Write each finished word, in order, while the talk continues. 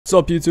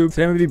What's up, YouTube?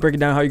 Today I'm going to be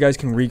breaking down how you guys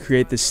can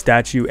recreate this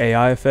statue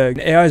AI effect.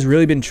 AI has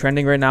really been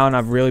trending right now, and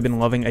I've really been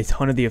loving a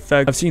ton of the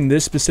effect. I've seen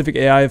this specific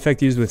AI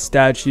effect used with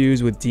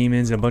statues, with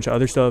demons, and a bunch of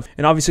other stuff.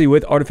 And obviously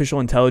with artificial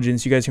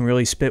intelligence, you guys can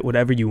really spit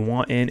whatever you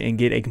want in and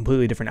get a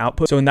completely different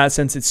output. So in that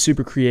sense, it's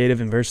super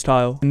creative and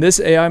versatile. And this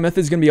AI method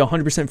is going to be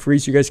 100% free,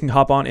 so you guys can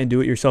hop on and do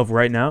it yourself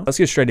right now. Let's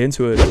get straight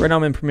into it. Right now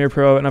I'm in Premiere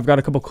Pro, and I've got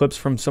a couple clips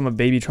from some of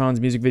Babytron's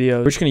music videos.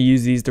 We're just going to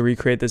use these to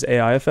recreate this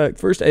AI effect.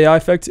 First AI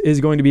effect is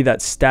going to be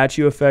that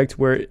statue effect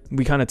where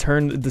we kind of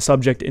turn the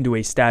subject into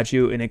a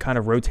statue and it kind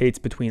of rotates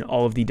between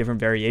all of the different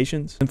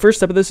variations. And first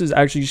step of this is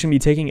actually just going to be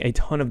taking a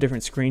ton of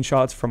different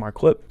screenshots from our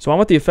clip. So I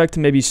want the effect to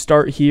maybe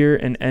start here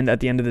and end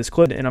at the end of this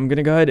clip. And I'm going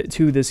to go ahead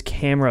to this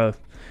camera.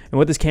 And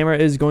what this camera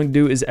is going to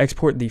do is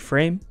export the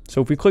frame. So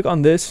if we click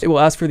on this, it will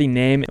ask for the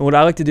name. And what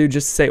I like to do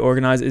just to say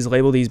organize is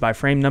label these by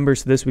frame number.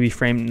 So this would be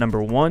frame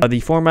number 1. The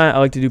format, I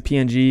like to do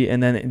PNG,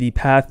 and then the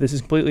path, this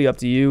is completely up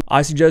to you.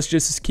 I suggest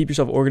just to keep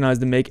yourself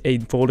organized and make a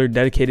folder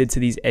dedicated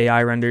to these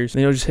AI renders.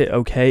 Then you'll just hit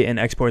OK and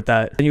export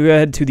that. Then you go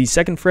ahead to the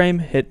second frame,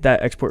 hit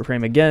that export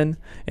frame again.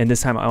 And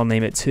this time I'll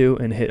name it 2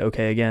 and hit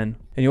OK again.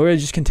 And you'll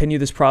just continue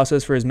this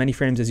process for as many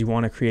frames as you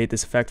want to create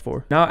this effect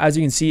for. Now, as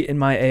you can see in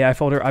my AI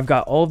folder, I've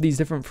got all of these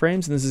different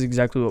frames, and this is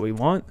exactly what we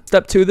want.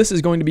 Step 2, this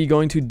is going to be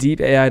going to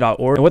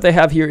deepai.org. And what they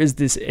have here is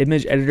this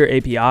image editor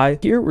API.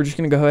 Here, we're just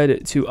going to go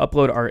ahead to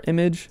upload our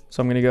image. So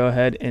I'm going to go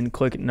ahead and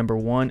click number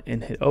 1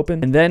 and hit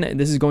open. And then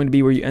this is going to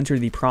be where you enter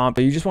the prompt.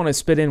 So you just want to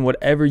spit in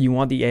whatever you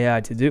want the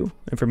AI to do.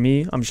 And for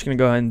me, I'm just going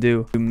to go ahead and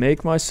do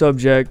make my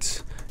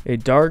subject a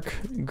dark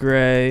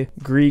gray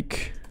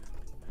Greek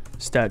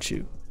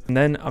statue. And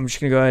then I'm just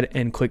going to go ahead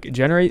and click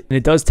generate. And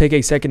it does take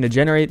a second to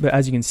generate, but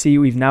as you can see,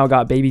 we've now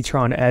got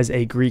Babytron as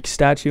a Greek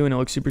statue and it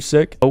looks super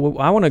sick. But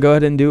what I want to go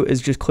ahead and do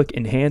is just click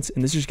enhance,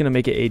 and this is just going to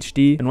make it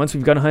HD. And once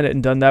we've gone ahead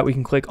and done that, we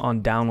can click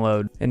on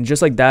download. And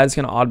just like that, it's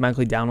going to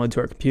automatically download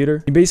to our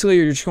computer. And basically,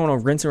 you're just going to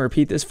rinse and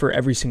repeat this for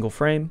every single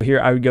frame. Here,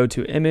 I would go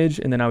to image,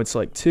 and then I would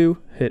select 2.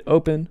 Hit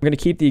open. I'm going to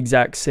keep the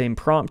exact same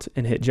prompt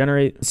and hit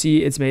generate.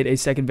 See, it's made a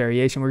second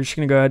variation. We're just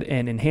going to go ahead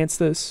and enhance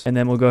this, and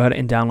then we'll go ahead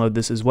and download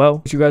this as well.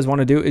 What you guys want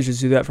to do is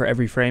just do that for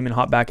every frame and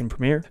hop back in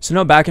Premiere. So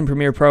now back in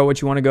Premiere Pro,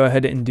 what you want to go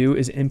ahead and do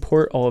is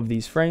import all of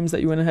these frames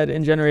that you went ahead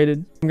and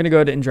generated. I'm going to go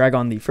ahead and drag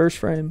on the first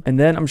frame, and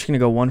then I'm just going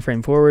to go 1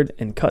 frame forward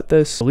and cut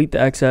this, delete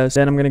the excess.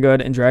 Then I'm going to go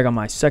ahead and drag on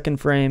my second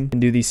frame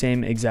and do the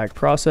same exact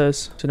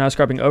process. So now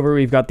scrubbing over,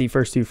 we've got the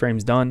first 2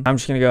 frames done. I'm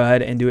just going to go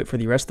ahead and do it for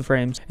the rest of the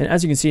frames. And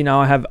as you can see,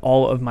 now I have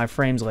all of my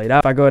frames laid out.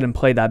 If I go ahead and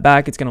play that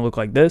back, it's going to look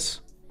like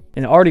this.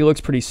 And it already looks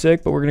pretty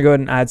sick, but we're going to go ahead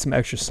and add some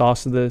extra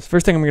sauce to this.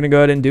 First thing I'm going to go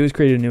ahead and do is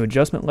create a new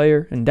adjustment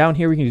layer. And down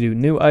here, we can do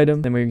new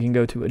item. Then we can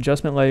go to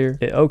adjustment layer,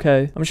 hit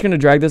OK. I'm just going to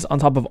drag this on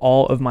top of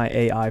all of my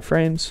AI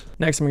frames.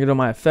 Next, I'm going to go to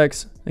my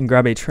effects and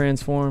grab a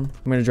transform.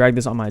 I'm going to drag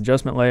this on my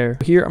adjustment layer.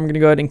 Here, I'm going to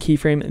go ahead and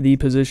keyframe the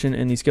position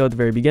and the scale at the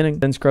very beginning,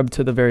 then scrub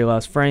to the very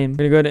last frame. I'm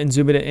going to go ahead and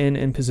zoom it in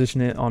and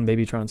position it on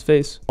Babytron's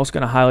face. I'm also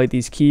going to highlight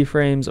these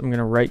keyframes. I'm going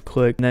to right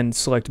click and then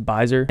select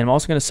Visor. And I'm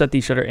also going to set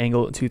the shutter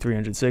angle to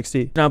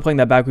 360. Now playing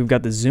that back, we've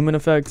got the zoom in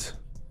effect.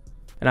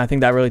 And I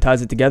think that really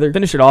ties it together.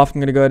 Finish it off, I'm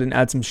going to go ahead and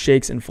add some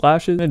shakes and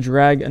flashes. I'm going to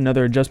drag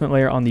another adjustment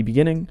layer on the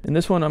beginning. And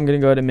this one, I'm going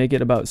to go ahead and make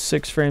it about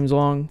 6 frames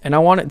long. And I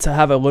want it to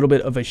have a little bit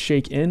of a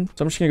shake in. So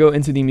I'm just going to go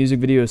into the music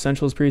video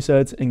essentials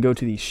presets and go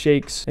to the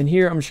shakes. And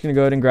here, I'm just going to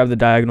go ahead and grab the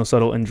diagonal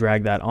subtle and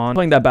drag that on.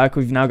 Playing that back,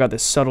 we've now got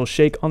this subtle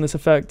shake on this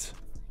effect.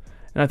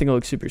 And I think it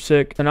looks super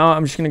sick. So now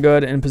I'm just going to go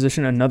ahead and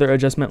position another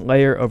adjustment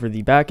layer over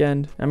the back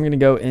end. I'm going to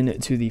go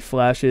into the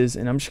flashes,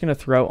 and I'm just going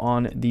to throw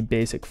on the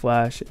basic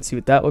flash and see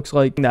what that looks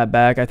like. That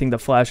back, I think the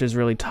flashes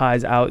really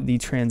ties out the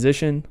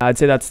transition. I'd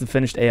say that's the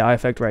finished AI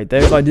effect right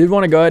there. So I did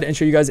want to go ahead and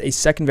show you guys a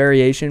second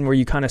variation where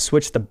you kind of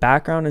switch the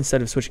background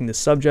instead of switching the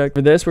subject.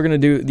 For this, we're going to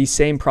do the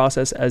same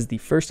process as the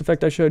first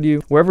effect I showed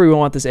you. Wherever we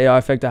want this AI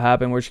effect to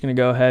happen, we're just going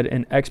to go ahead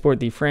and export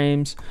the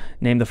frames,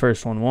 name the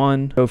first one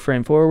 1, go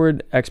frame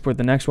forward, export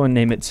the next one,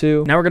 name it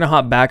 2. Now we're going to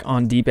hop back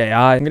on Deep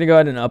AI. I'm going to go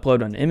ahead and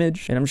upload an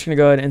image, and I'm just going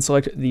to go ahead and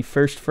select the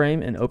first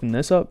frame and open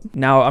this up.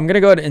 Now I'm going to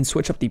go ahead and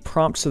switch up the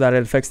prompt so that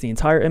it affects the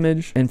entire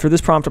image. And for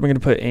this prompt, I'm going to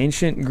put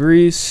ancient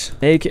Greece,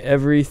 make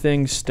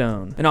everything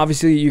stone. And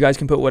obviously you guys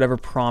can put whatever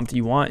prompt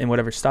you want and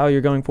whatever style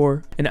you're going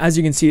for. And as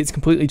you can see, it's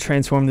completely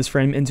transformed this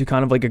frame into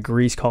kind of like a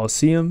Greece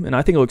Colosseum. And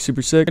I think it looks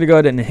super sick. I'm going to go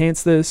ahead and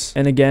enhance this.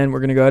 And again,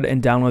 we're going to go ahead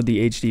and download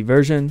the HD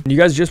version. And you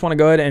guys just want to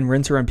go ahead and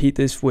rinse and repeat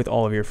this with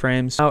all of your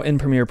frames. Now in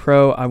Premiere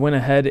Pro, I went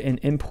ahead and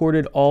imported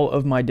all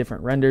of my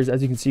different renders.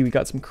 As you can see, we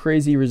got some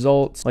crazy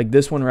results. Like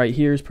this one right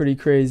here is pretty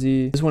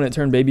crazy. This one, it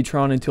turned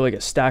Babytron into like a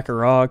stack of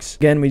rocks.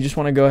 Again, we just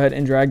want to go ahead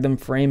and drag them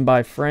frame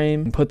by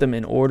frame and put them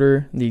in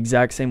order the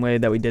exact same way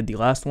that we did the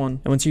last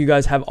one. And once you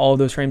guys have all of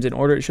those frames in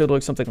order, it should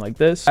look something like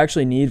this. I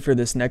actually need for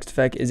this next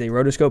effect is a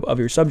rotoscope of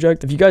your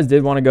subject. If you guys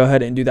did want to go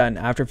ahead and do that in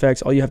After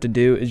Effects, all you have to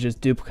do is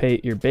just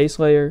duplicate your base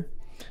layer.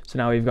 So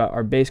now we've got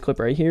our base clip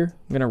right here.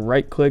 I'm going to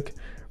right click,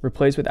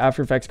 replace with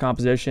After Effects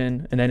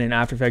composition, and then in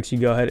After Effects you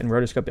go ahead and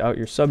rotoscope out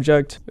your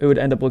subject. It would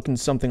end up looking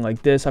something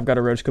like this. I've got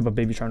a rotoscope of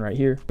Babytron right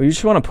here, but you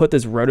just want to put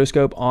this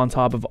rotoscope on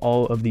top of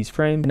all of these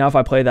frames. Now if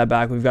I play that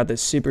back, we've got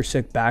this super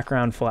sick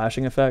background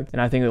flashing effect,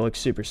 and I think it looks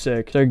super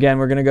sick. So again,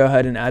 we're gonna go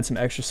ahead and add some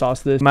extra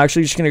sauce to this. I'm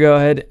actually just gonna go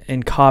ahead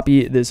and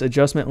copy this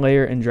adjustment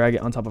layer and drag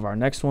it on top of our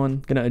next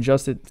one. Gonna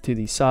adjust it to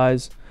the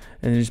size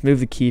and just move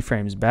the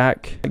keyframes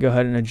back. Go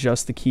ahead and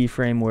adjust the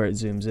keyframe where it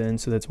zooms in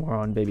so that's more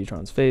on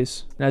Babytron's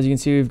face. And as you can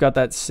see, we've got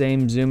that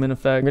same zoom in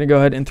effect. I'm gonna go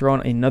ahead and throw on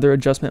another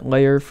adjustment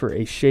layer for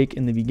a shake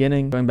in the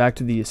beginning. Going back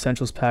to the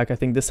essentials pack, I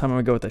think this time I'm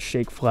gonna go with the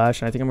shake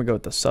flash, and I think I'm gonna go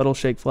with the subtle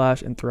shake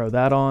flash and throw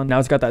that on. Now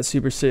it's got that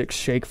super sick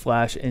shake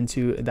flash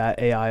into that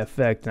AI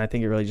effect, and I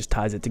think it really just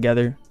ties it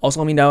together.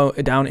 Also, let me know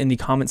down in the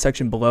comment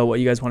section below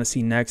what you guys want to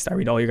see next. I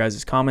read all your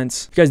guys'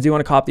 comments. If you guys do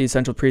want to copy the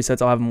essential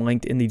presets, I'll have them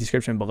linked in the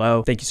description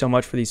below. Thank you so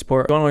much for the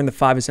support. If you want to learn the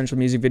 5 essential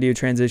music video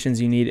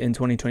transitions you need in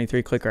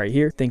 2023, click right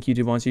here. Thank you.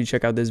 YouTube wants you to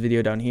check out this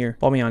video down here.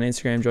 Follow me on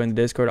Instagram, join the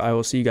Discord. I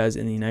will see you guys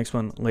in the next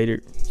one.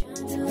 Later.